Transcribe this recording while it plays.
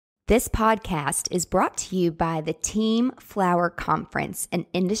This podcast is brought to you by the Team Flower Conference, an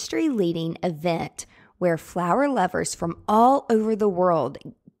industry-leading event where flower lovers from all over the world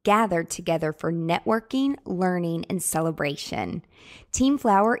gather together for networking, learning, and celebration. Team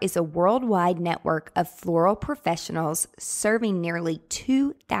Flower is a worldwide network of floral professionals serving nearly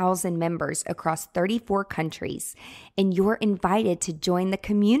 2,000 members across 34 countries, and you're invited to join the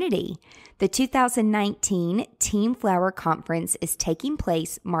community. The 2019 Team Flower Conference is taking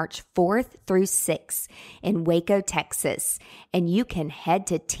place March 4th through 6th in Waco, Texas, and you can head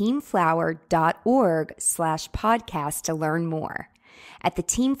to teamflower.org/podcast to learn more. At the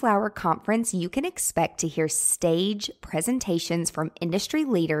Team Flower Conference, you can expect to hear stage presentations from industry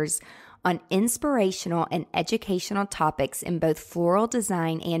leaders on inspirational and educational topics in both floral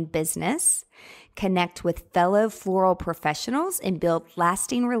design and business, connect with fellow floral professionals and build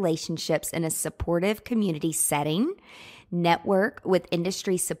lasting relationships in a supportive community setting, network with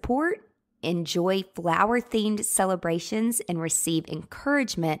industry support, enjoy flower-themed celebrations, and receive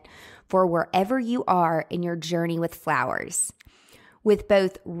encouragement for wherever you are in your journey with flowers. With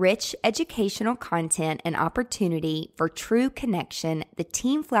both rich educational content and opportunity for true connection, the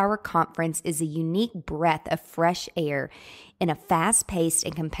Team Flower Conference is a unique breath of fresh air in a fast-paced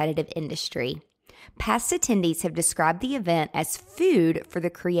and competitive industry. Past attendees have described the event as food for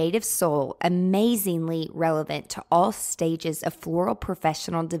the creative soul, amazingly relevant to all stages of floral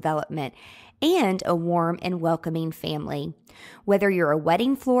professional development, and a warm and welcoming family. Whether you're a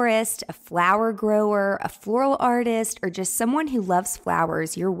wedding florist, a flower grower, a floral artist, or just someone who loves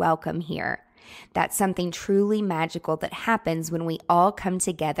flowers, you're welcome here. That's something truly magical that happens when we all come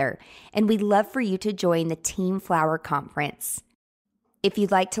together, and we'd love for you to join the Team Flower Conference. If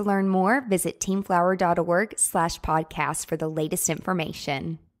you'd like to learn more, visit teamflower.org/podcast for the latest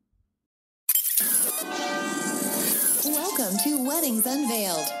information. Welcome to Weddings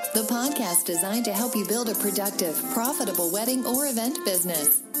Unveiled, the podcast designed to help you build a productive, profitable wedding or event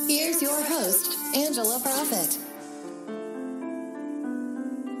business. Here's your host, Angela Profit.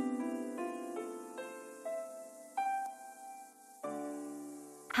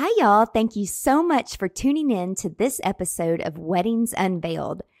 Hi, y'all. Thank you so much for tuning in to this episode of Weddings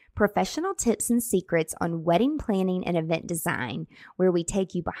Unveiled, professional tips and secrets on wedding planning and event design, where we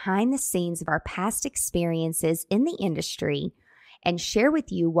take you behind the scenes of our past experiences in the industry and share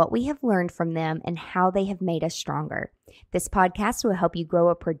with you what we have learned from them and how they have made us stronger. This podcast will help you grow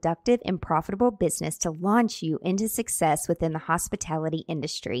a productive and profitable business to launch you into success within the hospitality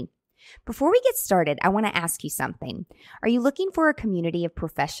industry. Before we get started, I want to ask you something. Are you looking for a community of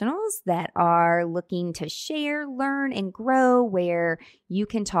professionals that are looking to share, learn, and grow, where you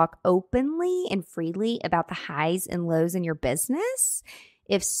can talk openly and freely about the highs and lows in your business?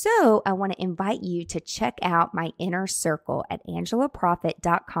 If so, I want to invite you to check out my inner circle at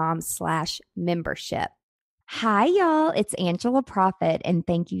angelaprofit.com/membership. Hi, y'all. It's Angela Profit, and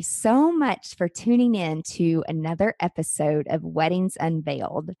thank you so much for tuning in to another episode of Weddings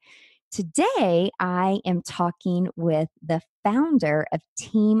Unveiled. Today, I am talking with the founder of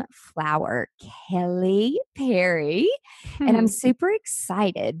Team Flower, Kelly Perry, and I'm super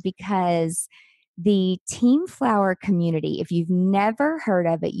excited because the Team Flower community, if you've never heard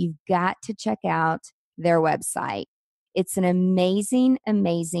of it, you've got to check out their website. It's an amazing,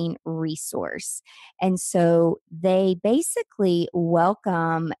 amazing resource. And so they basically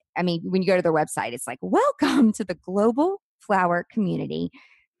welcome, when you go to their website, it's like, welcome to the global flower community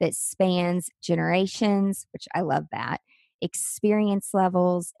that spans generations, which I love that, experience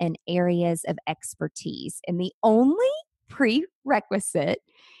levels, and areas of expertise. And the only prerequisite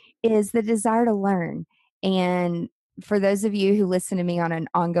is the desire to learn. And for those of you who listen to me on an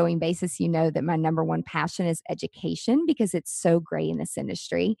ongoing basis, you know that my number one passion is education because it's so great in this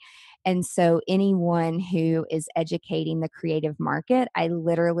industry. And so anyone who is educating the creative market, I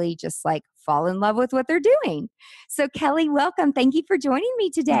literally just fall in love with what they're doing. So Kelly, welcome. Thank you for joining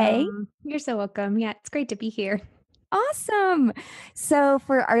me today. You're so welcome. Yeah, it's great to be here. Awesome. So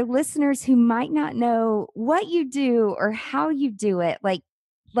for our listeners who might not know what you do or how you do it,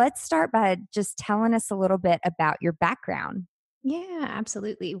 let's start by just telling us a little bit about your background. Yeah,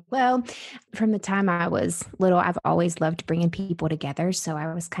 absolutely. Well, from the time I was little, I've always loved bringing people together. So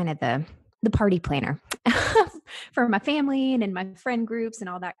I was kind of the party planner for my family and in my friend groups and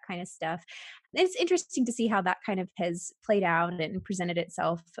all that kind of stuff. It's interesting to see how that kind of has played out and presented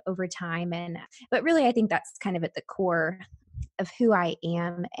itself over time. But really, I think that's kind of at the core of who I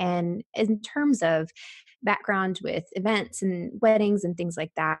am. And in terms of background with events and weddings and things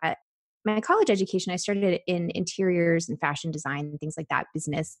like that, my college education, I started in interiors and fashion design and things like that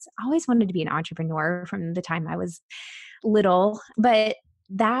business. I always wanted to be an entrepreneur from the time I was little, but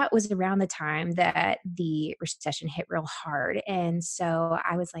that was around the time that the recession hit real hard. And so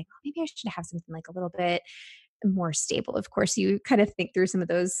I was like, "Oh, maybe I should have something like a little bit more stable." Of course, you kind of think through some of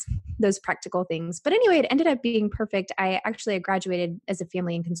those practical things. But anyway, it ended up being perfect. I graduated as a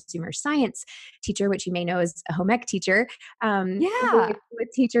family and consumer science teacher, which you may know as a home ec teacher, Yeah.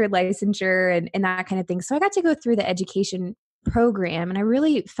 with teacher licensure and that kind of thing. So I got to go through the education program, and I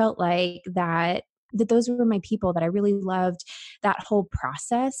really felt like that those were my people, that I really loved that whole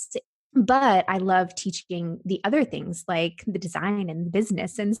process. But I love teaching the other things like the design and the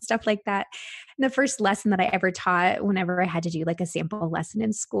business and stuff like that. And the first lesson that I ever taught whenever I had to do like a sample lesson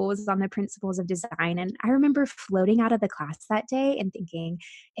in school was on the principles of design. And I remember floating out of the class that day and thinking,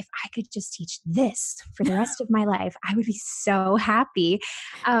 if I could just teach this for the rest of my life, I would be so happy.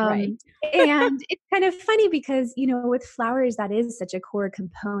 Right. And it's kind of funny because, with flowers, that is such a core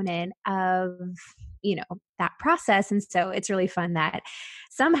component of, that process. And so it's really fun that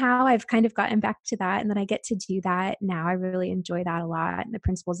somehow I've kind of gotten back to that and that I get to do that now. I really enjoy that a lot. And the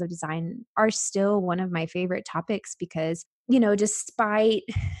principles of design are still one of my favorite topics because, despite,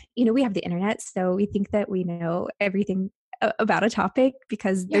 we have the internet, so we think that we know everything about a topic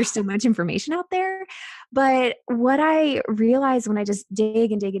because Yeah. there's so much information out there. But what I realize when I just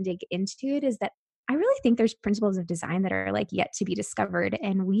dig and dig and dig into it is that I really think there's principles of design that are like yet to be discovered.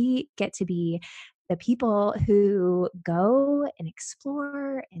 And we get to be the people who go and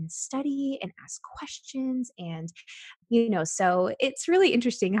explore and study and ask questions. And, so it's really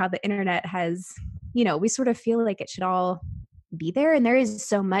interesting how the internet has, we sort of feel like it should all be there, and there is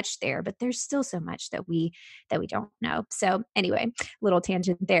so much there, but there's still so much that we don't know. So anyway, little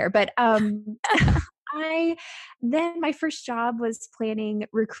tangent there. But I then my first job was planning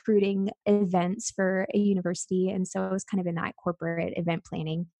recruiting events for a university. And so I was kind of in that corporate event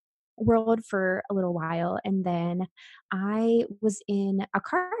planning world for a little while. And then I was in a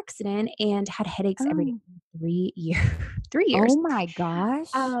car accident and had headaches every day Oh. for 3 years. 3 years. Oh my gosh.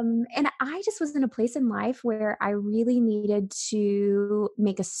 And I just was in a place in life where I really needed to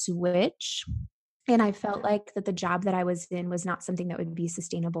make a switch. And I felt like that the job that I was in was not something that would be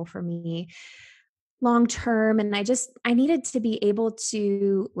sustainable for me long term. And I needed to be able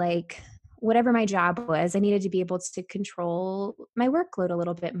to, like, whatever my job was, I needed to be able to control my workload a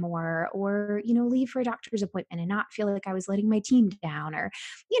little bit more, or, leave for a doctor's appointment and not feel like I was letting my team down, or,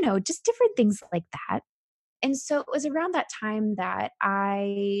 just different things like that. And so it was around that time that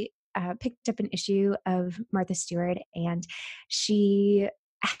I picked up an issue of Martha Stewart, and she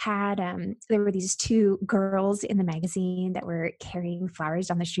had there were these two girls in the magazine that were carrying flowers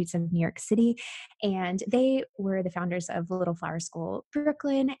down the streets of New York City, and they were the founders of Little Flower School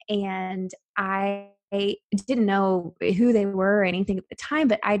Brooklyn. And I didn't know who they were or anything at the time,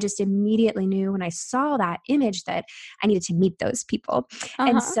 but I just immediately knew when I saw that image that I needed to meet those people.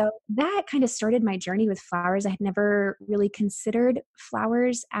 And Uh-huh. so that kind of started my journey with flowers. I had never really considered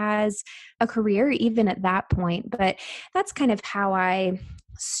flowers as a career, even at that point, but that's kind of how I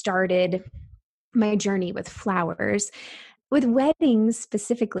started my journey with flowers. With weddings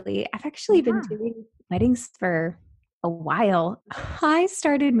specifically, I've actually been Yeah. doing weddings for a while. I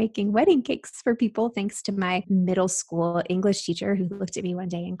started making wedding cakes for people thanks to my middle school English teacher who looked at me one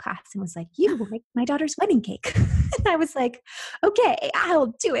day in class and was like, "You will make my daughter's wedding cake." And I was like, "Okay, I'll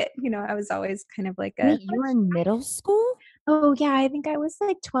do it." I was always kind of like Wait, you were in middle school oh, yeah, I think I was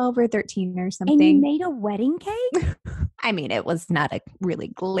like 12 or 13 or and you something. made a wedding cake? I mean, it was not a really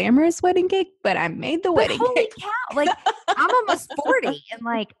glamorous wedding cake, but I made the But wedding holy cake. cow, like, I'm almost 40 and,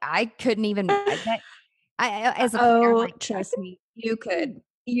 like, I couldn't even I as a planner, I'm Oh, like, I trust can me, you do could.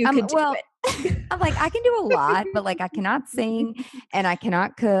 You could do well, it. I'm like, I can do a lot, but, like, I cannot sing and I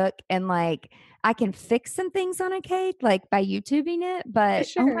cannot cook and, like, I can fix some things on a cake, like, by YouTubing it, but, oh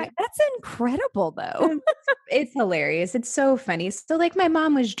Sure. my that's incredible, though. Um, it's hilarious. It's so funny. So, like, my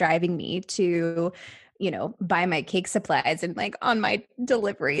mom was driving me to, buy my cake supplies and like on my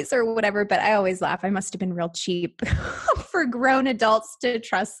deliveries or whatever. But I always laugh. I must have been real cheap for grown adults to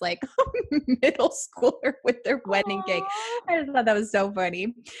trust like middle schooler with their wedding cake. Aw. I just thought that was so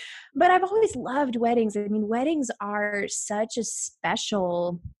funny. But I've always loved weddings. I mean, weddings are such a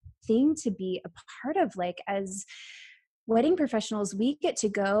special thing to be a part of. Like, as wedding professionals, we get to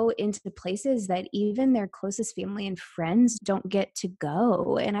go into places that even their closest family and friends don't get to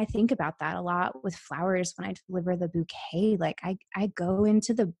go. And I think about that a lot with flowers when I deliver the bouquet. Like, I go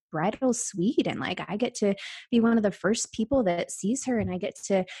into the bridal suite and like I get to be one of the first people that sees her, and I get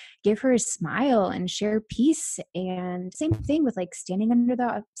to give her a smile and share peace. And same thing with like standing under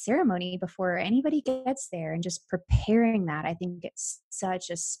the ceremony before anybody gets there and just preparing that. I think it's such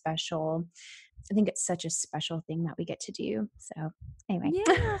a special I think it's such a special thing that we get to do. So anyway.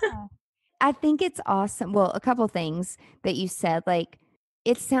 Yeah. I think it's awesome. Well, a couple things that you said, like,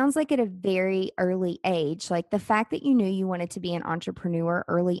 it sounds like at a very early age, like the fact that you knew you wanted to be an entrepreneur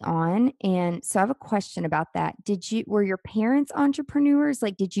early on. And so I have a question about that. Were your parents entrepreneurs?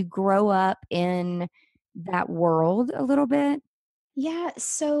 Like, did you grow up in that world a little bit? Yeah,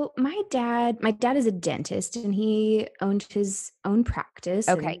 so my dad is a dentist and he owned his own practice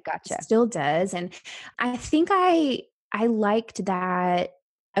and Okay, gotcha. still does. And I think I liked that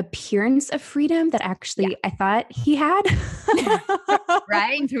appearance of freedom that Yeah. actually I thought he had.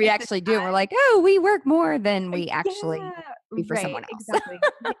 Right? Until we At the actually do it. We're time. like, oh, we work more than we actually Yeah, do for right, someone else. exactly.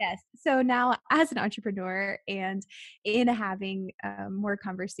 Yes. So now as an entrepreneur and in having more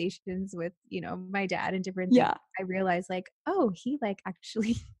conversations with, my dad and different things, Yeah. I realized like, oh, he like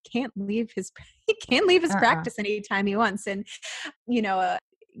actually can't leave his he can't leave his Uh-uh. practice anytime he wants. And, you know, uh,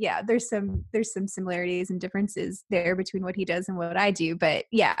 yeah, there's some similarities and differences there between what he does and what I do. But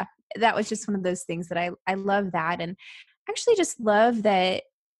yeah, that was just one of those things that I love that. And actually just love that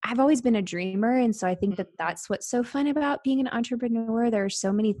I've always been a dreamer, and so I think that Mhm. that's what's so fun about being an entrepreneur. There are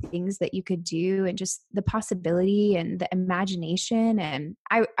so many things that you could do and just the possibility and the imagination, and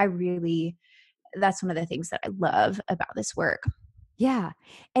I really that's one of the things that I love about this work. Yeah.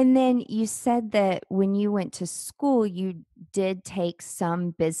 And then you said that when you went to school, you did take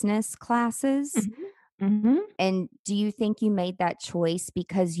some business classes. Mhm. Mhm. And do you think you made that choice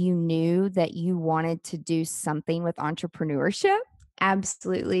because you knew that you wanted to do something with entrepreneurship?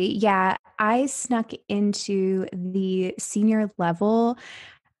 Absolutely. Yeah, I snuck into the senior level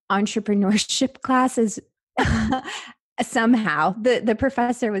entrepreneurship classes somehow. The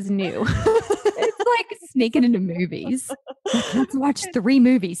professor was new. It's like sneaking into movies. Like, let's watch 3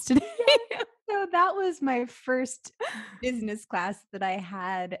 movies today. Yes. So that was my first business class that I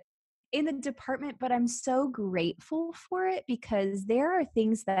had in the department, but I'm so grateful for it because there are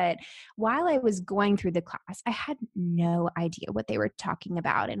things that while I was going through the class, I had no idea what they were talking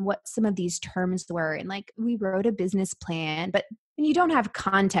about and what some of these terms were. And like we wrote a business plan, but you don't have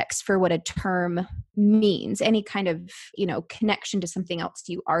context for what a term means, any kind of, connection to something else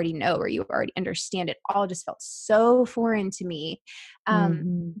you already know or you already understand. It all just felt so foreign to me. Um,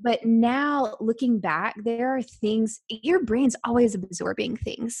 Mhm. but now looking back, there are things your brain's always absorbing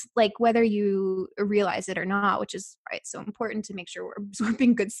things, like whether you realize it or not, which is why it's so important to make sure we're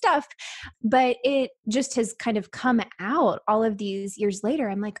absorbing good stuff. But it just has kind of come out all of these years later.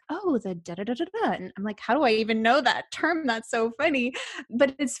 I'm like, oh, the da da da da da. And I'm like, how do I even know that term? That's so funny.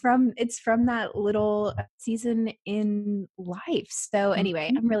 But it's from that little season in life. So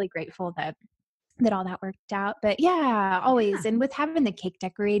anyway, Mhm. I'm really grateful that all that worked out. But yeah, always. And with having the cake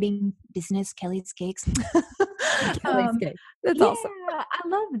decorating business, Kelly's Cakes. Kelly's um, Cake. That's yeah, awesome. I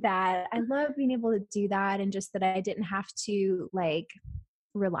love that. I love being able to do that and just that I didn't have to like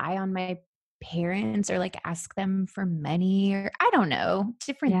rely on my parents or like ask them for money or I don't know,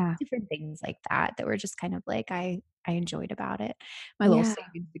 different Yeah. different things like that were just kind of like I enjoyed about it. My little Yeah.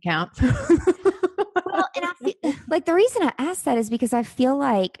 savings account. Well, and I feel like the reason I ask that is because I feel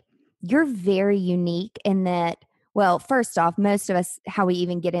like you're very unique in that, well, first off, most of us, how we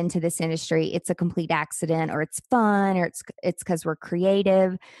even get into this industry, it's a complete accident or it's fun or it's because we're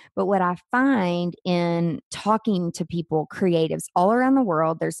creative. But what I find in talking to people, creatives all around the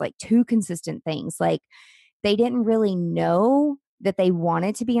world, there's like two consistent things. Like they didn't really know that they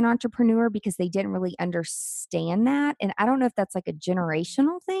wanted to be an entrepreneur because they didn't really understand that. And I don't know if that's like a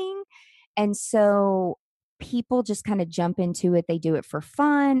generational thing, and so people just kind of jump into it. They do it for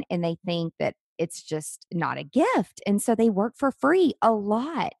fun and they think that it's just not a gift. And so they work for free a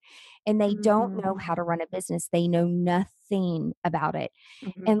lot and they don't know Mhm, how to run a business. They know nothing about it.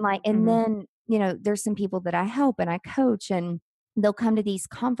 mhm, And mhm. then, there's some people that I help and I coach and they'll come to these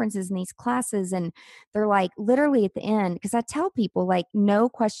conferences and these classes and they're like literally at the end because I tell people like no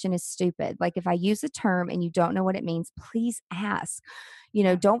question is stupid. Like if I use a term and you don't know what it means, please ask.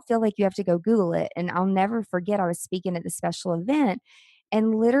 Yeah. Don't feel like you have to go Google it. And I'll never forget, I was speaking at the special event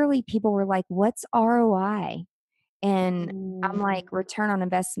and literally people were like, what's ROI? And I'm Mm, like, return on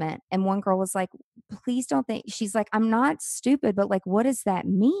investment. And one girl was like, please don't think, she's like, I'm not stupid, but like, what does that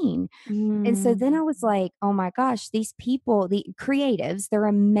mean? And so mm. then I was like, oh my gosh, these people, the creatives, they're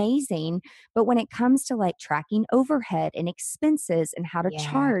amazing. But when it comes to like tracking overhead and expenses and how to Yeah.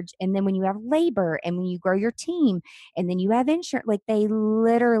 charge, and then when you have labor and when you grow your team and then you have insurance, like they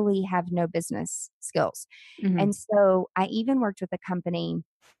literally have no business skills. Mhm. And so I even worked with a company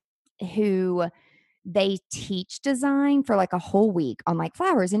who they teach design for like a whole week on like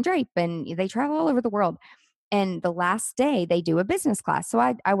flowers and drape and they travel all over the world. And the last day they do a business class. So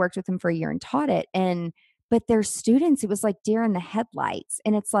I worked with them for a year and taught it. But their students, it was like deer in the headlights.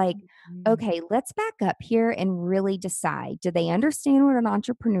 And it's like, Mhm. okay, let's back up here and really decide, do they understand what an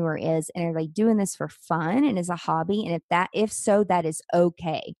entrepreneur is? And are they doing this for fun and as a hobby? And if so, that is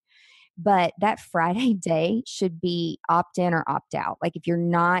okay. But that Friday day should be opt in or opt out. Like if you're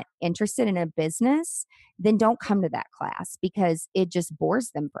not interested in a business, then don't come to that class because it just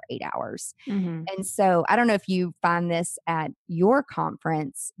bores them for 8 hours. Mhm. And so I don't know if you find this at your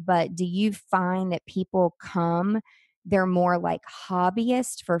conference, but do you find that people come, they're more like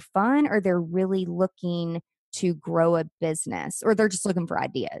hobbyists for fun, or they're really looking to grow a business, or they're just looking for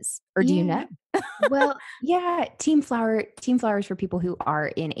ideas? Or do you know? Yeah. Well, yeah, team flower is for people who are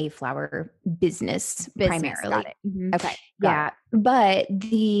in a flower business Business. Got primarily. it. Mhm. Okay. Got it. Yeah, but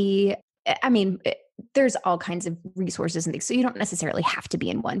I mean, there's all kinds of resources and things, so you don't necessarily have to be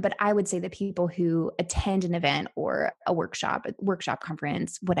in one. But I would say that people who attend an event or a workshop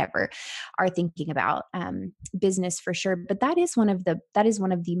conference, whatever, are thinking about business for sure. But that is one of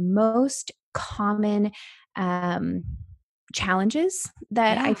the most common. Um, Challenges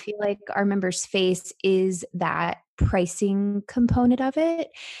that I Yeah. feel like our members face is that pricing component of it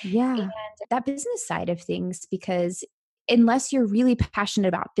and Yeah. that business side of things, because unless you're really passionate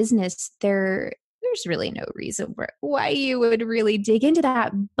about business, there's really no reason why you would really dig into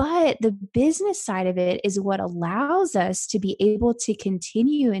that. But the business side of it is what allows us to be able to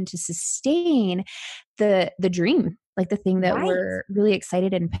continue and to sustain the dream, like the thing that Right. we're really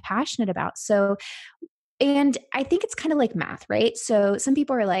excited and passionate about. So and I think it's kind of like math, right? So some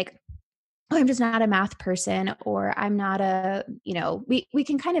people are like, oh, I'm just not a math person, or I'm not we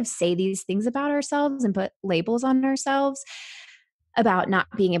can kind of say these things about ourselves and put labels on ourselves about not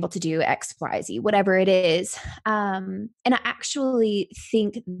being able to do X, Y, Z, whatever it is. And I actually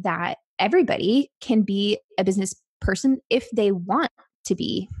think that everybody can be a business person if they want to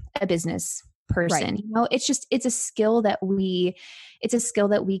be a business Right. person. It's a skill that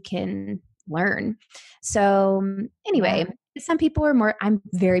we can learn. So Yeah. anyway, some people are more, I'm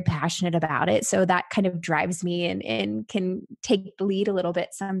very passionate about it. So that kind of drives me and can take the lead a little bit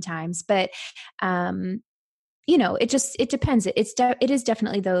sometimes. But um, it depends. It is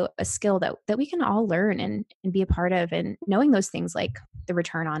definitely though a skill that we can all learn and be a part of, and knowing those things like the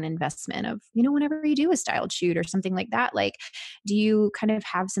return on investment of, whenever you do a styled shoot or something like that, like, do you kind of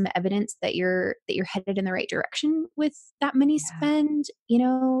have some evidence that you're headed in the right direction with that money Yeah. spend?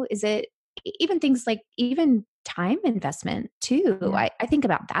 Is it even things like even time investment too? Yeah. I think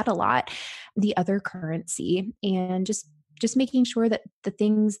about that a lot, the other currency, and just making sure that the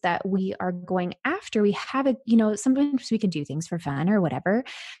things that we are going after, we have sometimes we can do things for fun or whatever,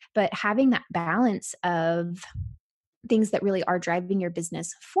 but having that balance of things that really are driving your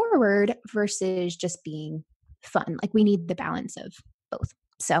business forward versus just being fun. Like we need the balance of both.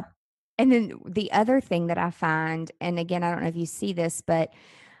 So, And then the other thing that I find, and again, I don't know if you see this, but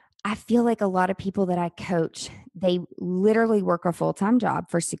I feel like a lot of people that I coach, they literally work a full-time job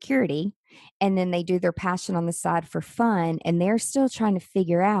for security, and then they do their passion on the side for fun, and they're still trying to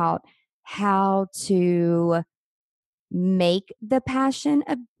figure out how to make the passion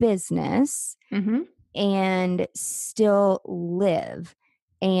a business mhm, and still live.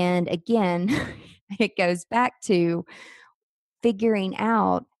 And again, it goes back to figuring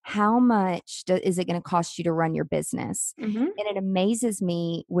out how much is it going to cost you to run your business. mhm, And it amazes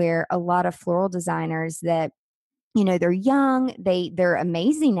me where a lot of floral designers that, they're young, they're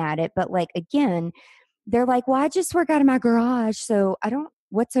amazing at it, but like again, they're like, well, I just work out of my garage, so I don't,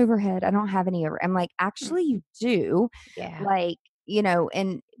 what's overhead? I don't have any over. I'm like, mm, actually you do. yeah, Like,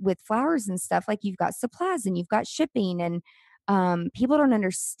 and with flowers and stuff, like you've got supplies and you've got shipping, and people don't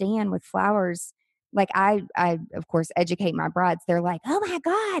understand with flowers. Like I of course educate my brides. They're like, oh my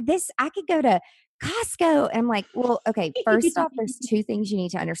God, this, I could go to Costco. And I'm like, well, okay, first off, there's two things you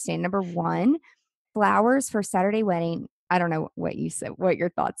need to understand. Number one, flowers for Saturday wedding. I don't know what you said, what your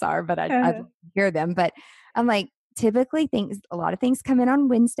thoughts are, but I'd Uh-huh. love to hear them. But I'm like, typically a lot of things come in on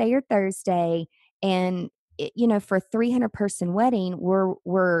Wednesday or Thursday. And, for a 300-person wedding,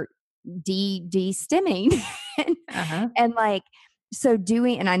 we're de-stemming. and, Uh-huh. and like, so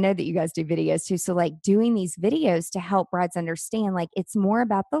and I know that you guys do videos too. So like doing these videos to help brides understand, like it's more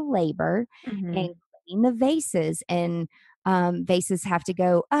about the labor and Mhm, cleaning the vases, and vases have to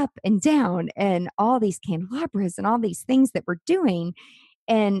go up and down, and all these candelabras and all these things that we're doing.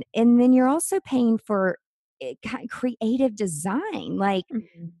 And then you're also paying for creative design. Like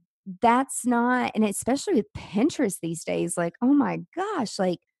mhm, that's not, and especially with Pinterest these days, like, oh my gosh,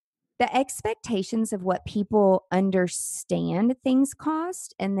 like the expectations of what people understand things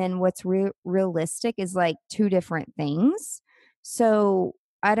cost and then what's realistic is like two different things. So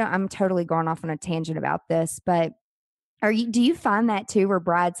I'm totally going off on a tangent about this, but do you find that too, where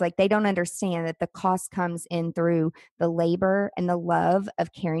brides, like, they don't understand that the cost comes in through the labor and the love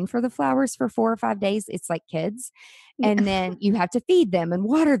of caring for the flowers for 4 or 5 days? It's like kids. Yeah. And then you have to feed them and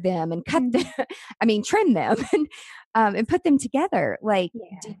water them and cut them, trim them and put them together. Like, do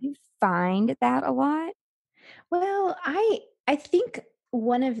Yeah. you find that a lot? Well, I think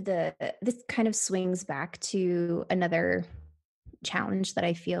one of this kind of swings back to another challenge that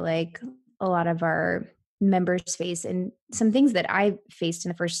I feel like a lot of our members face, and some things that I faced in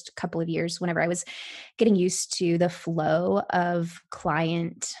the first couple of years whenever I was getting used to the flow of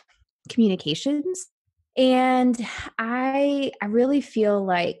client communications. And I really feel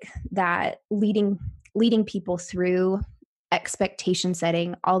like that leading people through expectation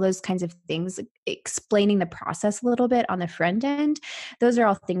setting, all those kinds of things, explaining the process a little bit on the front end, those are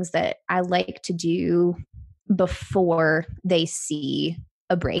all things that I like to do before they see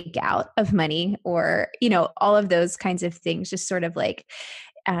a breakout of money, or all of those kinds of things, just sort of like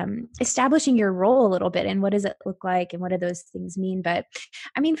establishing your role a little bit, and what does it look like and what do those things mean. But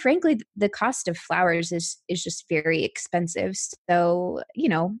frankly, the cost of flowers is just very expensive. So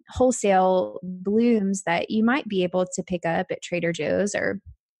wholesale blooms that you might be able to pick up at Trader Joe's or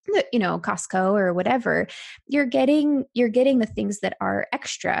Costco or whatever, you're getting the things that are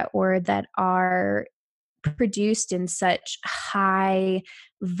extra, or that are produced in such high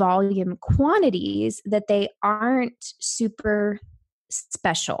volume quantities that they aren't super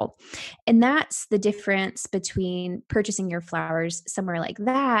special. And that's the difference between purchasing your flowers somewhere like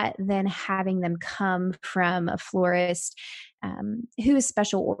that than having them come from a florist who is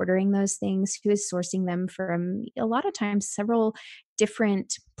special ordering those things, who is sourcing them from a lot of times several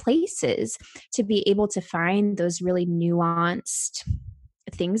different places, to be able to find those really nuanced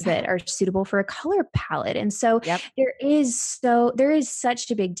things that are suitable for a color palette. And so Yep. there is such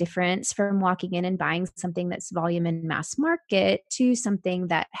a big difference from walking in and buying something that's volume and mass market to something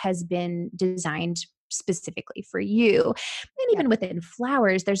that has been designed specifically for you. And even within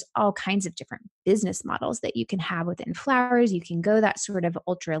flowers, there's all kinds of different business models that you can have within flowers. You can go that sort of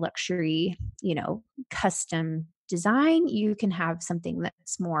ultra luxury, custom design. You can have something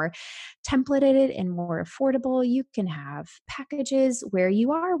that's more templated and more affordable. You can have packages where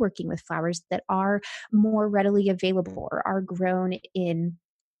you are working with flowers that are more readily available or are grown in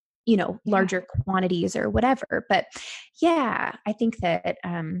larger quantities or whatever. But yeah, I think that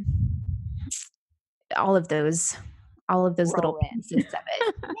all of those little pieces of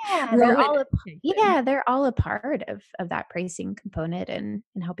it, they're all a part of that pricing component, and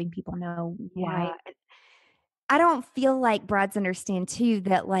helping people know why. I don't feel like brides understand too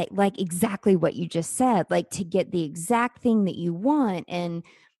that like exactly what you just said, like to get the exact thing that you want. And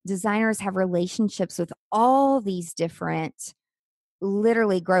designers have relationships with all these different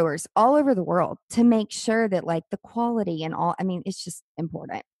literally growers all over the world to make sure that like the quality and all, it's just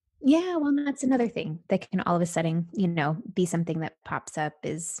important. Yeah, well, that's another thing that can all of a sudden, be something that pops up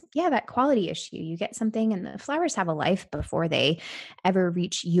is, that quality issue. You get something and the flowers have a life before they ever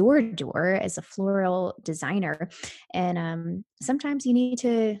reach your door as a floral designer. And sometimes you need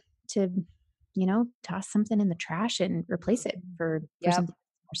to, toss something in the trash and replace it for something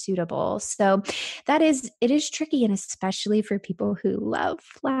more suitable. So it is tricky. And especially for people who love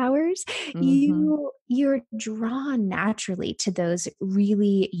flowers, you're drawn naturally to those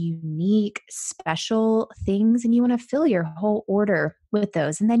really unique, special things, and you want to fill your whole order with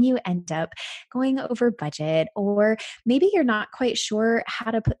those. And then you end up going over budget, or maybe you're not quite sure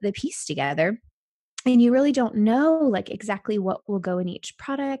how to put the piece together. And you really don't know like exactly what will go in each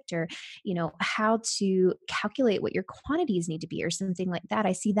product, or, how to calculate what your quantities need to be or something like that.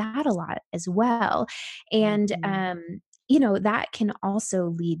 I see that a lot as well. And, that can also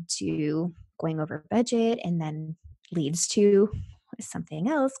lead to going over budget, and then leads to something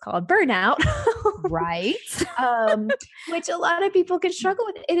else called burnout. Right. Which a lot of people can struggle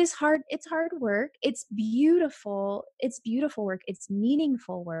with. It is hard. It's hard work. It's beautiful. It's beautiful work. It's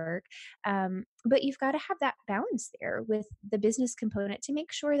meaningful work. But you've got to have that balance there with the business component to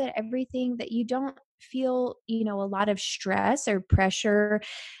make sure that everything, that you don't feel, a lot of stress or pressure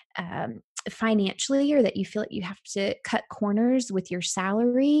financially, or that you feel like you have to cut corners with your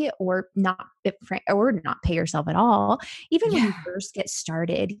salary, or not pay yourself at all. Even when you first get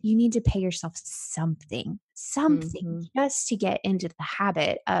started, you need to pay yourself something just to get into the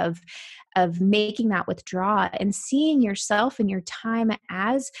habit of making that withdrawal and seeing yourself and your time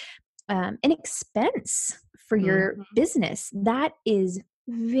as an expense for your business. That is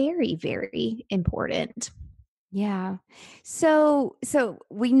very, very important. Yeah. So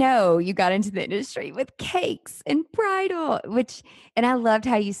we know you got into the industry with cakes and bridal, and I loved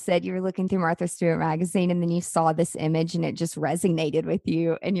how you said you were looking through Martha Stewart magazine and then you saw this image and it just resonated with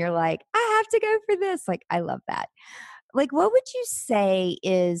you and you're like, I have to go for this. Like, I love that. Like, what would you say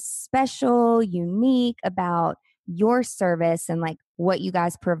is special, unique about your service and like what you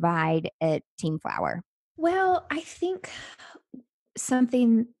guys provide at Team Flower? Well, I think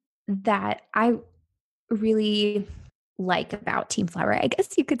something that I really like about Team Flower, I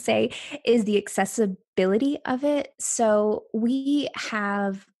guess you could say, is the accessibility of it. So we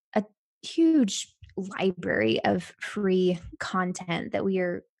have a huge library of free content that we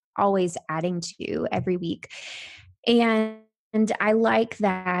are always adding to every week. And I like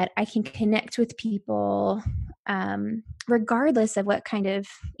that I can connect with people regardless of what kind of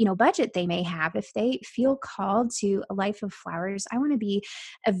budget they may have. If they feel called to a life of flowers, I want to be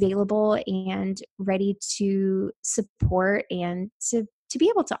available and ready to support and to be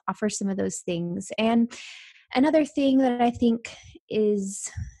able to offer some of those things. And another thing that I think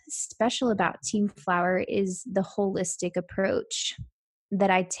is special about Team Flower is the holistic approach that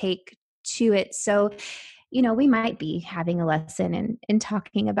I take to it. So, we might be having a lesson and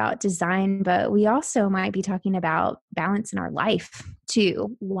talking about design, but we also might be talking about balance in our life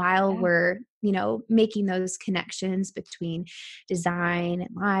too, while Yeah. we're, making those connections between design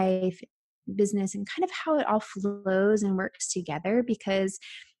and life, business, and kind of how it all flows and works together, because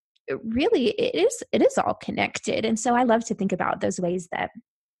really it is all connected. And so I love to think about those ways that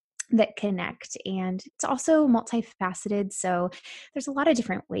connect. And it's also multifaceted. So there's a lot of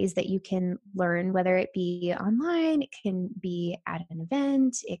different ways that you can learn, whether it be online, it can be at an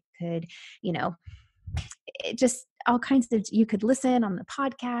event, it could, you know, it just all kinds of, you could listen on the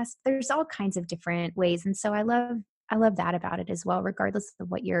podcast. There's all kinds of different ways. And so I love that about it as well. Regardless of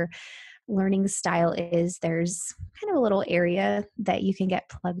what your learning style is, there's kind of a little area that you can get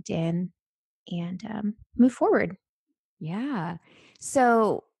plugged in and move forward. Yeah.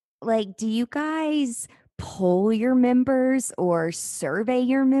 So, like, do you guys poll your members or survey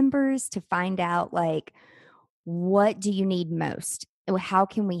your members to find out, like, what do you need most? How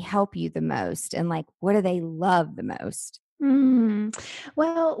can we help you the most? And, like, what do they love the most? Mm.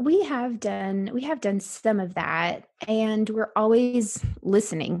 Well, we have done some of that, and we're always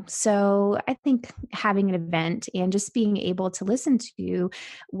listening. So I think having an event and just being able to listen to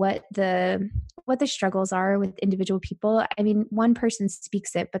what the struggles are with individual people. I mean, one person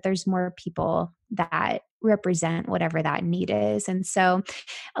speaks it, but there's more people that represent whatever that need is. And so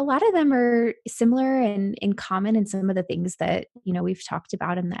a lot of them are similar and in common in some of the things that, we've talked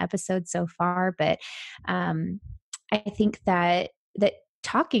about in the episode so far. But um I think that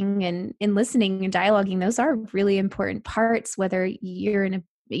talking and listening and dialoguing, those are really important parts, whether you're in a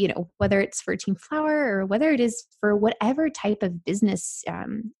whether it's for Team Flower or whether it is for whatever type of business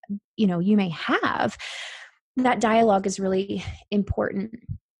you may have. That dialogue is really important.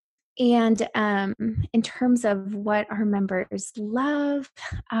 And in terms of what our members love,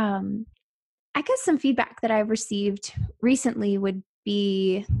 I guess some feedback that I've received recently would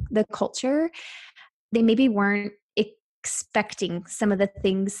be the culture. They maybe weren't expecting some of the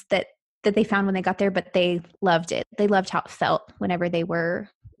things that they found when they got there, but they loved it. They loved how it felt whenever they were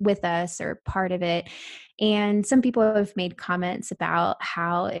with us or part of it. And some people have made comments about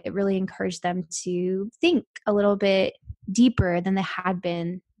how it really encouraged them to think a little bit deeper than they had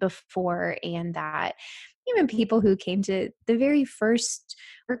been before, and that even people who came to the very first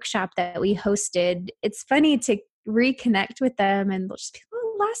workshop that we hosted, it's funny to reconnect with them and they'll just be,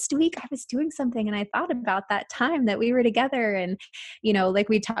 oh, last week I was doing something and I thought about that time that we were together. And, like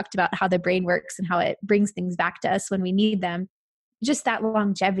we talked about how the brain works and how it brings things back to us when we need them. Just that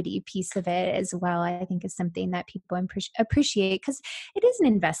longevity piece of it as well, I think, is something that people appreciate, because it is an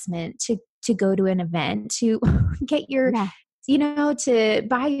investment to go to an event, to get your Yeah. to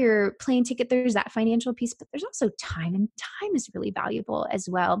buy your plane ticket. There's that financial piece, but there's also time, and time is really valuable as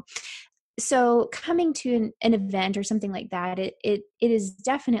well. So coming to an event or something like that, it is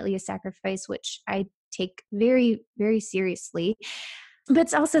definitely a sacrifice, which I take very, very seriously. But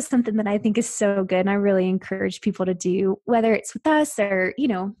it's also something that I think is so good. And I really encourage people to do, whether it's with us or,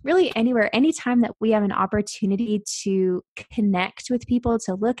 really anywhere, anytime that we have an opportunity to connect with people,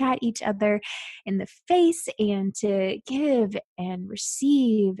 to look at each other in the face and to give and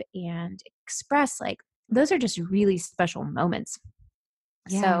receive and express, like, those are just really special moments.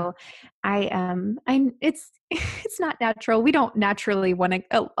 Yeah. So I'm it's not natural. We don't naturally want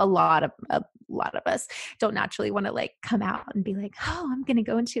to, a lot of us don't naturally want to like come out and be like, oh, I'm going to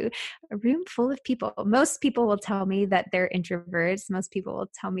go into a room full of people. Most people will tell me that they're introverts. Most people will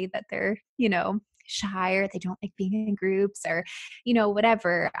tell me that they're, shy, or they don't like being in groups, or,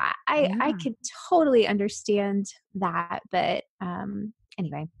 whatever. I Yeah. could totally understand that. But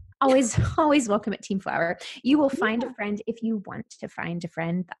anyway, always, always welcome at Team Flower. You will find a Yeah. friend if you want to find a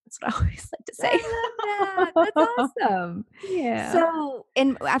friend. That's what I always like to say. I love that. That's awesome. Yeah. So,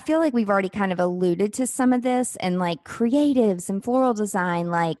 and I feel like we've already kind of alluded to some of this and like creatives and floral design.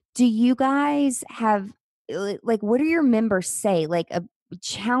 Like, do you guys have, like, what do your members say? Like,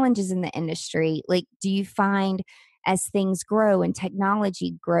 challenges in the industry? Like, do you find as things grow and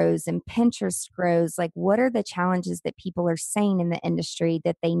technology grows and Pinterest grows, like, what are the challenges that people are saying in the industry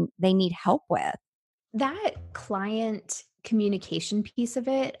that they need help with? That client communication piece of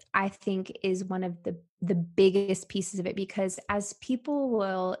it, I think, is one of the biggest pieces of it, because as people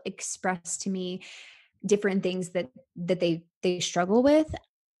will express to me different things that they struggle with,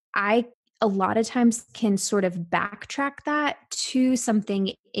 I a lot of times can sort of backtrack that to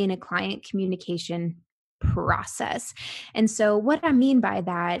something in a client communication process. And so what I mean by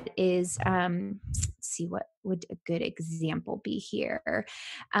that is, let's see, what would a good example be here?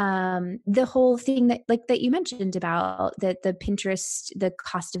 The whole thing that you mentioned about that the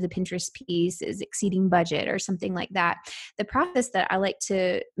cost of the Pinterest piece is exceeding budget or something like that. The process that I like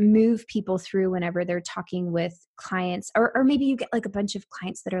to move people through whenever they're talking with clients, or maybe you get like a bunch of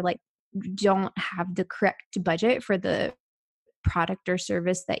clients that are like, don't have the correct budget for the product or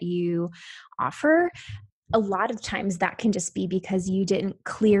service that you offer. A lot of times that can just be because you didn't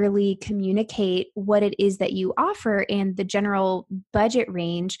clearly communicate what it is that you offer and the general budget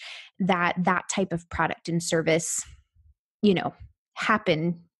range that type of product and service, you know,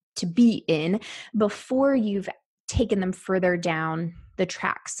 happen to be in before you've taken them further down the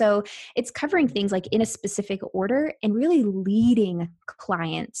track. So it's covering things like in a specific order and really leading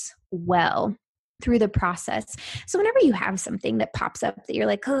clients well through the process. So whenever you have something that pops up that you're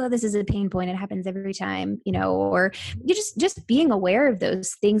like, oh, this is a pain point, it happens every time, or you just being aware of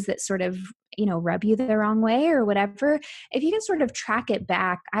those things that sort of, rub you the wrong way or whatever, if you can sort of track it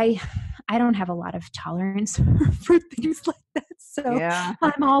back, I don't have a lot of tolerance for things like that. So Yeah.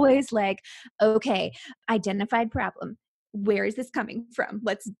 I'm always like, okay, identified problem. Where is this coming from?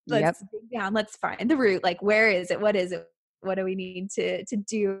 Let's Yep. dig down. Let's find the root. Like, where is it? What is it? What do we need to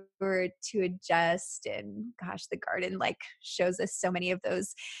do or to adjust? And gosh, the garden like shows us so many of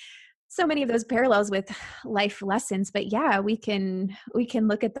those parallels with life lessons. But yeah, we can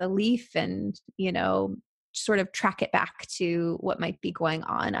look at the leaf and sort of track it back to what might be going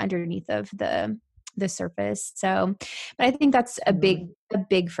on underneath of the surface. So, but I think that's a big Totally. a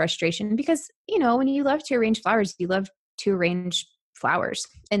big frustration, because when you love to arrange flowers, you love to arrange flowers.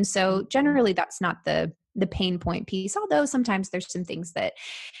 And so Mhm. generally that's not the pain point piece, although sometimes there's some things that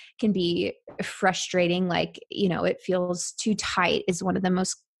can be frustrating, like it feels too tight is one of the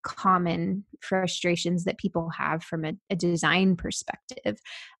most common frustrations that people have from a design perspective.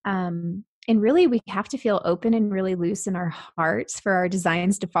 And really we have to feel open and really loose in our hearts for our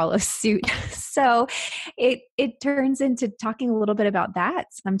designs to follow suit. So it turns into talking a little bit about that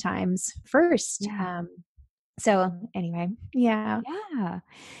sometimes first. Yeah. So anyway, yeah. Yeah.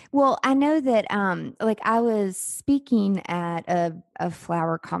 Well, I know that like I was speaking at a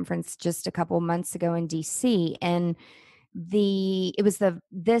flower conference just a couple months ago in DC, and it was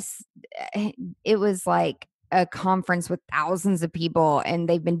eh, it was like a conference with thousands of people, and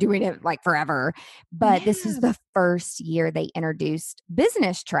they've been doing it like forever. But this was Yeah. the first year they introduced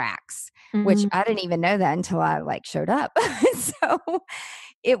business tracks, which Mm, I didn't even know that until I like showed up. So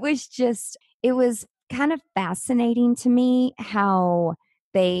it was kind of fascinating to me how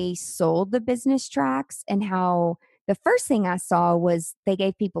they sold the business tracks, and how the first thing I saw was they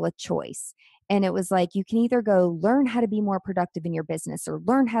gave people a choice. And it was like, you can either go learn how to be more productive in your business or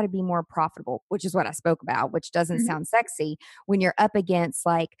learn how to be more profitable, which is what I spoke about, which doesn't mhm. sound sexy when you're up against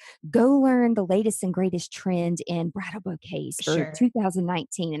like, go learn the latest and greatest trend in bridal bouquets for Sure.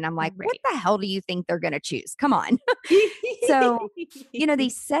 2019. And I'm like, what Right. the hell do you think they're going to choose? Come on. So,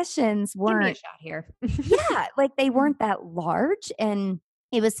 these sessions Give me a weren't, shot here. yeah, like they weren't that large. And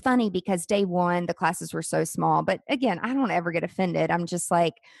it was funny because day one, the classes were so small. But again, I don't ever get offended. I'm just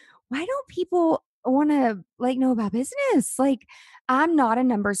like, why don't people want to like know about business? Like, I'm not a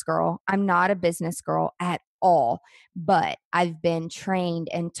numbers girl. I'm not a business girl at all. But I've been trained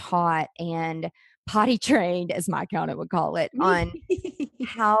and taught and potty trained, as my accountant would call it, on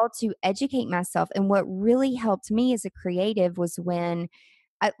how to educate myself. And what really helped me as a creative was when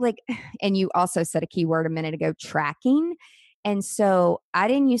and you also said a key word a minute ago, tracking. And so I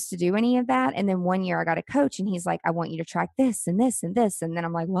didn't used to do any of that. And then one year I got a coach and he's like, I want you to track this and this and this. And then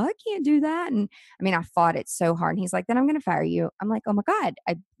I'm like, well, I can't do that. And I mean, I fought it so hard. And he's like, then I'm going to fire you. I'm like, oh my God,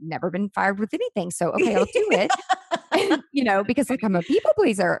 I've never been fired with anything. So, okay, I'll do it. Because like I'm a people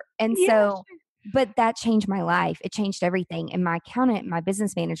pleaser. And Yeah. so, but that changed my life. It changed everything. And my accountant, my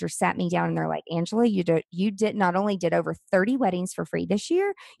business manager sat me down and they're like, Angela, you did not only did over 30 weddings for free this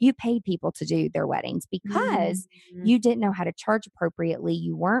year, you paid people to do their weddings because Mhm. you didn't know how to charge appropriately.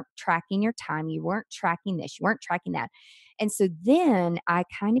 You weren't tracking your time. You weren't tracking this. You weren't tracking that. And so then I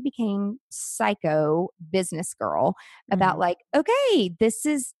kind of became psycho business girl about Mhm. like, okay, this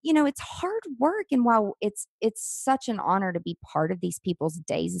is, it's hard work. And while it's such an honor to be part of these people's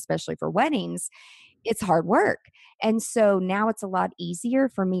days, especially for weddings, it's hard work. And so now it's a lot easier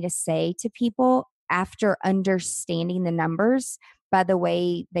for me to say to people after understanding the numbers by the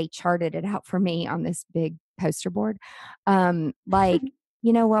way they charted it out for me on this big poster board. Like,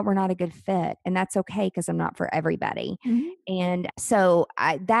 you know what, we're not a good fit. And that's okay because I'm not for everybody. Mhm. And so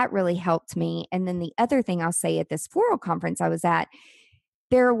that really helped me. And then the other thing I'll say at this floral conference I was at,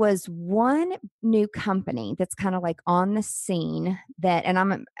 there was one new company that's kind of like on the scene and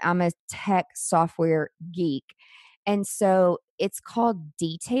I'm a tech software geek. And so it's called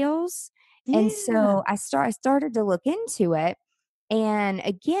Details. And Yeah. so I started to look into it. And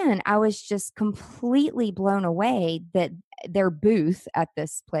again, I was just completely blown away that their booth at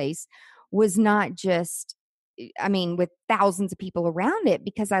this place was not just, I mean, with thousands of people around it,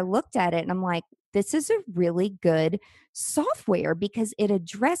 because I looked at it and I'm like, this is a really good software because it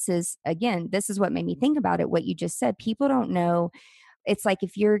addresses, again, this is what made me think about it, what you just said. People don't know. It's like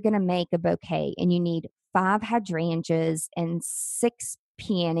if you're going to make a bouquet and you need 5 hydrangeas and 6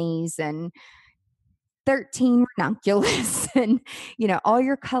 peonies and 13 ranunculus and all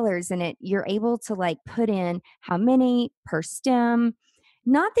your colors in it, you're able to like put in how many per stem.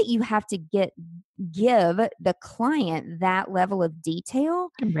 Not that you have to give the client that level of detail.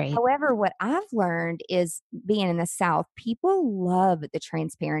 Right. However, what I've learned is being in the South, people love the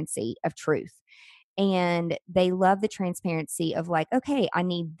transparency of truth. And they love the transparency of like, okay, I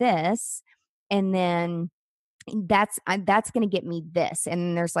need this. And then that's going to get me this.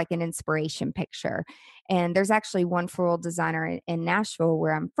 And there's like an inspiration picture. And there's actually one floral designer in Nashville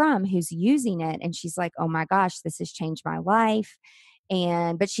where I'm from who's using it. And she's like, oh my gosh, this has changed my life.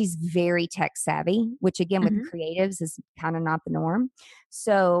 But she's very tech savvy, which again with Mhm. creatives is kind of not the norm.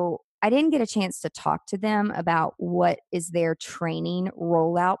 So I didn't get a chance to talk to them about what is their training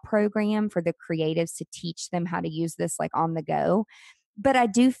rollout program for the creatives to teach them how to use this like on the go. But I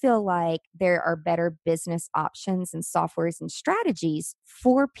do feel like there are better business options and softwares and strategies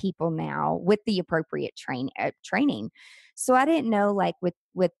for people now with the appropriate training. So I didn't know, like with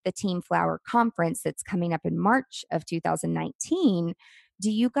the Team Flower conference that's coming up in March of 2019, do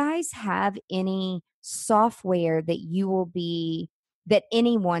you guys have any software that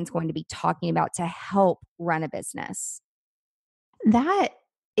anyone's going to be talking about to help run a business? That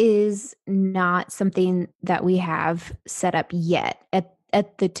is not something that we have set up yet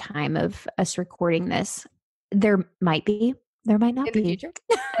at the time of us recording this. There might be, there might not In the be. future?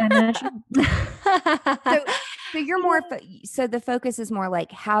 I'm not sure. So so you're Yeah. more so the focus is more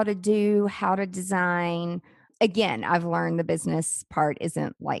like how to design. Again, I've learned the business part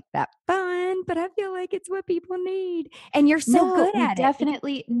isn't like that fun, but I feel like it's what people need. And you're so No, good we at it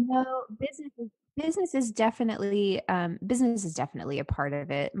definitely no, business is definitely a part of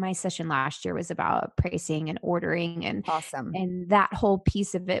it. My session last year was about pricing and ordering awesome. and that whole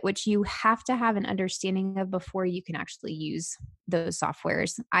piece of it, which you have to have an understanding of before you can actually use those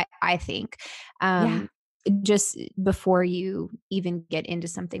softwares, I think. Yeah, Um, just before you even get into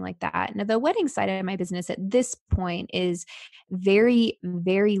something like that. Now, the wedding side of my business at this point is very,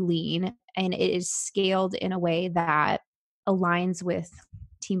 very lean and it is scaled in a way that aligns with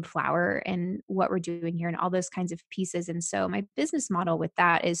Team Flower and what we're doing here and all those kinds of pieces. And so my business model with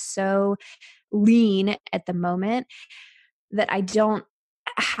that is so lean at the moment that I don't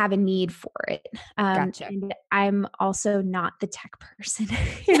have a need for it. gotcha. And I'm also not the tech person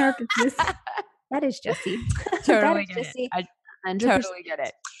in our business. That is Jessie. That Totally is get it. Jessie. I 100%. totally get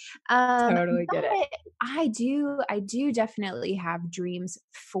it. Um, Totally get it. but I do definitely have dreams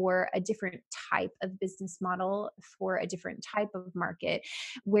for a different type of business model, for a different type of market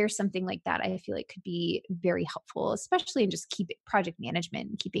where something like that I feel like could be very helpful, especially in just keeping project management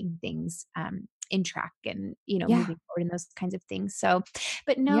and keeping things in track and Yeah. moving forward and those kinds of things. So,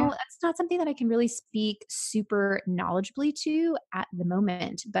 but no, Yeah. that's not something that I can really speak super knowledgeably to at the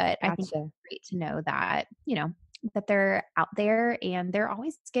moment. But I think it's Gotcha. great to know that that they're out there and they're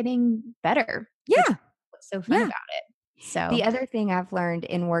always getting better, which is Yeah. what's so fun Yeah. about it. So The other thing I've learned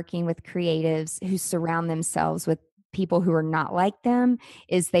in working with creatives who surround themselves with people who are not like them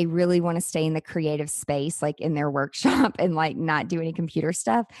is they really want to stay in the creative space, like in their workshop and like not do any computer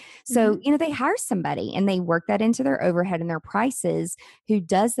stuff. So, mhm. they hire somebody and they work that into their overhead and their prices who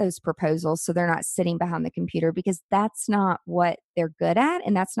does those proposals. So they're not sitting behind the computer because that's not what they're good at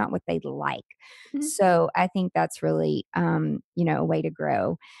and that's not what they like. Mhm. So I think that's really, a way to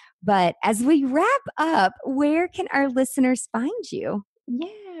grow. But as we wrap up, where can our listeners find you?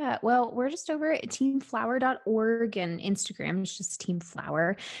 Yeah. Well, we're just over at teamflower.org and Instagram is just Team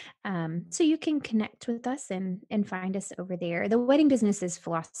Flower. So you can connect with us and find us over there. The wedding business is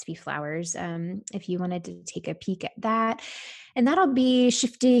Philosophy Flowers. If you wanted to take a peek at that. And that'll be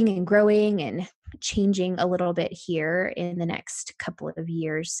shifting and growing and changing a little bit here in the next couple of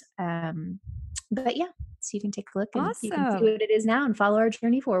years. But yeah, so you can take a look and you can see Awesome. what it is now and follow our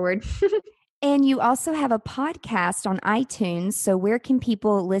journey forward. And you also have a podcast on iTunes. So where can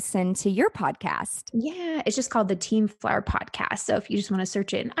people listen to your podcast? Yeah, it's just called the Team Flower Podcast. So if you just want to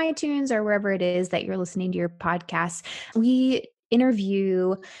search it in iTunes or wherever it is that you're listening to your podcast, we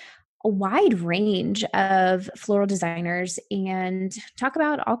interview a wide range of floral designers and talk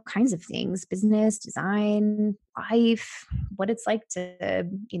about all kinds of things: business, design, life, what it's like to,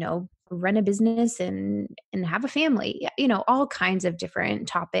 run a business and have a family. All kinds of different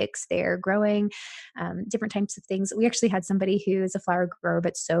topics there, growing, different types of things. We actually had somebody who is a flower grower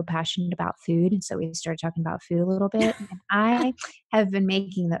but so passionate about food, and so we started talking about food a little bit. And I have been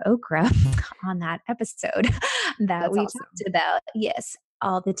making the okra on that episode that That's we awesome. talked about. Yes,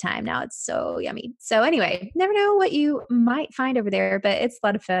 all the time now. It's so yummy. So anyway, never know what you might find over there, but it's a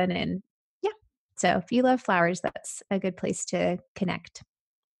lot of fun. And yeah, so if you love flowers, that's a good place to connect.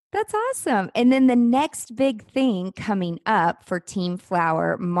 That's awesome. And then the next big thing coming up for Team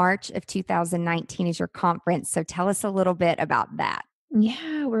Flower, March of 2019 is your conference. So tell us a little bit about that.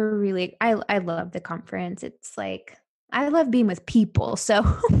 Yeah, we're really I love the conference. It's like I love being with people. So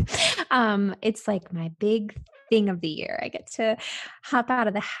it's like my big thing of the year. I get to hop out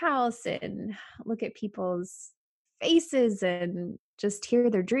of the house and look at people's faces and just hear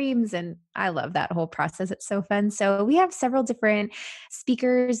their dreams, and I love that whole process. It's so fun. So we have several different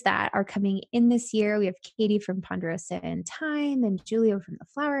speakers that are coming in this year. We have Katie from Ponderosa and Time and Julio from the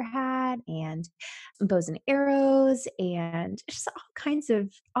Flower Hat and bows and arrows and just all kinds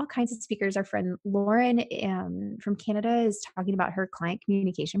of speakers. Our friend Lauren from Canada is talking about her client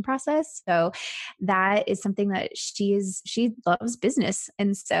communication process. So that is something that she loves business,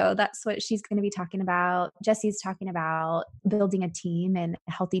 and so that's what she's going to be talking about. Jesse's talking about building a team and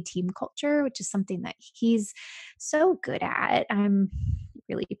a healthy team culture, which is something that he's so good at. I'm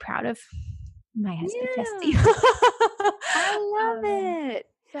really proud of my husband Jesse. Yeah, I love um, it.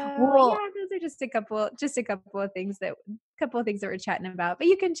 so yeah, Well, those are just a couple of things that we're chatting about. But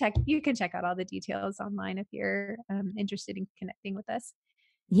you can check out all the details online if you're interested in connecting with us.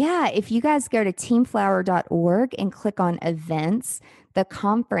 yeah, if you guys go to teamflower.org and click on events, the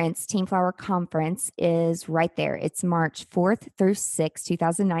conference, Team Flower Conference, is right there. It's March 4th through 6th,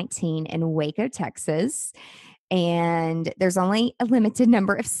 2019 in Waco, Texas. And there's only a limited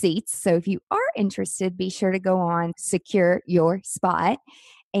number of seats. So if you are interested, be sure to go on, secure your spot.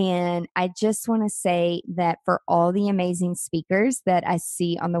 And I just want to say that for all the amazing speakers that I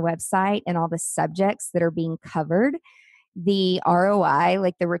see on the website and all the subjects that are being covered, the ROI,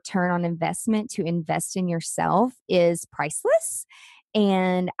 like the return on investment to invest in yourself, is priceless.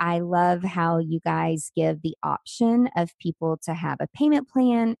 And I love how you guys give the option of people to have a payment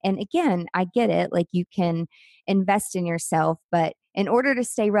plan. And again, I get it. Like you can invest in yourself, but in order to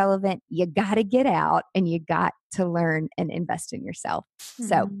stay relevant, you got to get out and you got to learn and invest in yourself.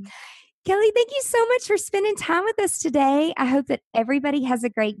 So, Mhm. Kelly, thank you so much for spending time with us today. I hope that everybody has a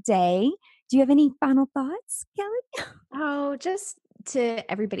great day. Do you have any final thoughts, Kelly? Oh, just to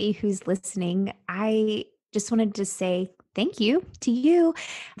everybody who's listening, I just wanted to say thank you to you.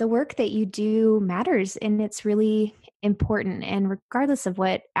 The work that you do matters and it's really important. And regardless of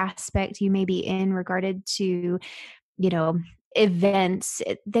what aspect you may be in regarded to, you know, events,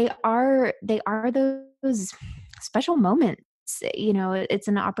 they are those special moments. It's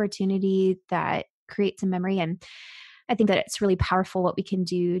an opportunity that creates a memory, and I think that it's really powerful what we can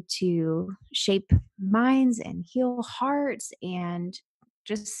do to shape minds and heal hearts and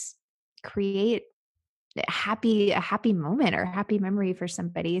just create a happy moment or a happy memory for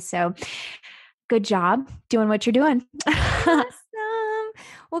somebody. So good job doing what you're doing. Awesome.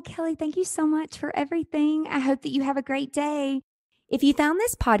 Well, Kelly, thank you so much for everything. I hope that you have a great day. If you found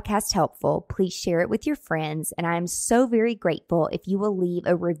this podcast helpful, please share it with your friends, and I am so very grateful if you will leave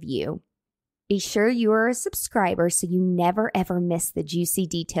a review. Be sure you are a subscriber so you never ever miss the juicy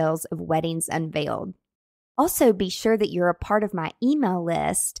details of Weddings Unveiled. Also, be sure that you're a part of my email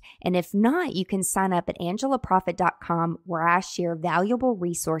list, and if not, you can sign up at angelaprofit.com, where I share valuable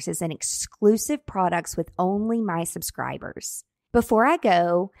resources and exclusive products with only my subscribers. Before I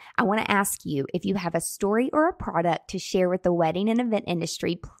go, I want to ask you, if you have a story or a product to share with the wedding and event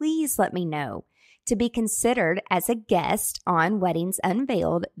industry, please let me know. To be considered as a guest on Weddings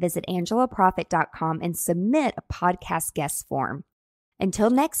Unveiled, visit angelaprofit.com and submit a podcast guest form. Until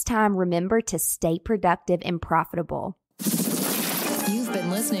next time, remember to stay productive and profitable. You've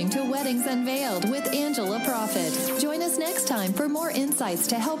been listening to Weddings Unveiled with Angela Profit. Join us next time for more insights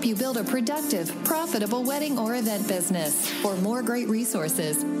to help you build a productive, profitable wedding or event business. For more great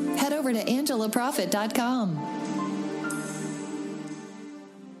resources, head over to angelaprofit.com.